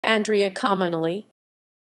Andrea Cominelli.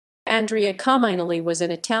 Andrea Cominelli was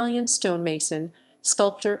an Italian stonemason,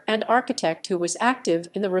 sculptor, and architect who was active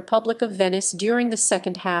in the Republic of Venice during the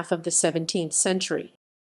second half of the 17th century.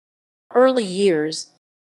 Early years.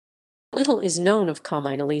 Little is known of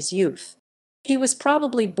Cominelli's youth. He was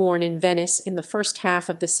probably born in Venice in the first half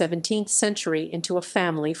of the 17th century into a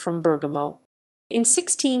family from Bergamo. In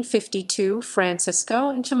 1652, Francesco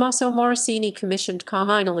and Tommaso Morosini commissioned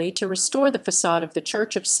Cominelli to restore the facade of the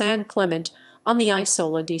Church of San Clement on the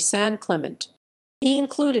Isola di San Clement. He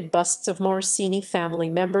included busts of Morosini family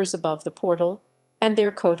members above the portal and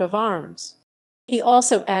their coat of arms. He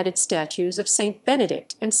also added statues of Saint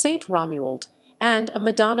Benedict and Saint Romuald, and a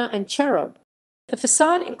Madonna and Cherub. The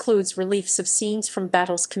facade includes reliefs of scenes from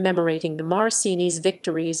battles commemorating the Morosini's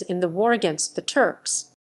victories in the war against the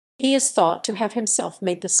Turks. He is thought to have himself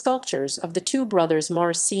made the sculptures of the two brothers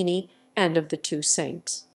Morosini and of the two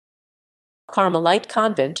saints. Carmelite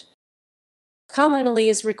Convent. Cominelli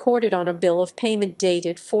is recorded on a bill of payment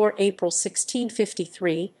dated 4 April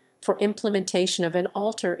 1653 for implementation of an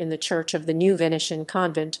altar in the church of the new Venetian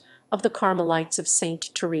convent of the Carmelites of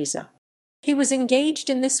St. Teresa. He was engaged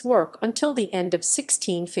in this work until the end of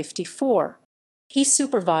 1654. He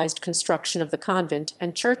supervised construction of the convent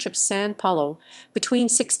and church of San Paolo between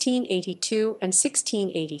 1682 and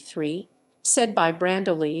 1683, said by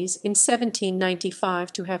Brandolese in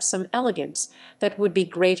 1795 to have some elegance that would be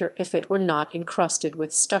greater if it were not encrusted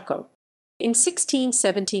with stucco. In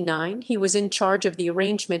 1679 he was in charge of the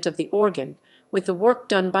arrangement of the organ, with the work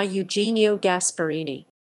done by Eugenio Gasparini.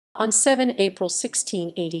 On 7 April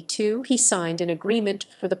 1682 he signed an agreement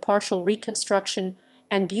for the partial reconstruction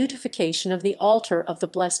and beautification of the altar of the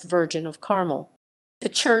Blessed Virgin of Carmel. The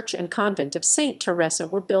church and convent of St. Teresa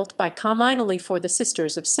were built by Cominelli for the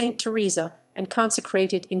Sisters of St. Teresa and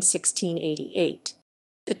consecrated in 1688.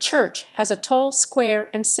 The church has a tall, square,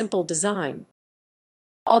 and simple design.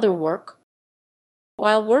 Other work.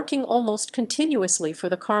 While working almost continuously for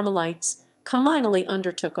the Carmelites, Cominelli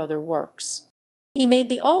undertook other works. He made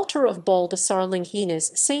the altar of Baldassare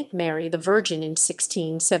Linghini's St. Mary the Virgin in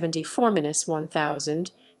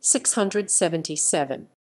 1674–1677.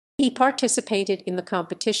 He participated in the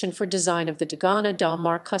competition for design of the Dogana del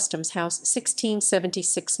Mar Customs House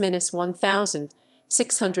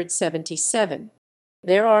 1676–1677.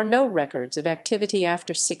 There are no records of activity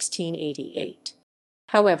after 1688.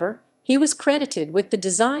 However, he was credited with the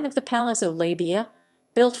design of the Palazzo Labia,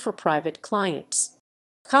 built for private clients.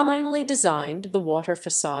 Cominelli designed the water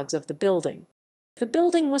facades of the building. The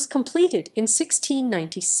building was completed in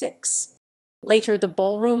 1696. Later, the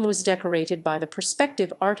ballroom was decorated by the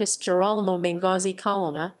perspective artist Girolamo Mengozzi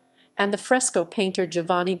Colonna and the fresco painter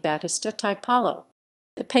Giovanni Battista Tiepolo.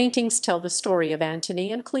 The paintings tell the story of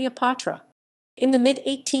Antony and Cleopatra. In the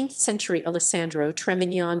mid-18th century, Alessandro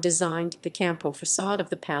Tremignon designed the Campo facade of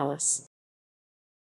the palace.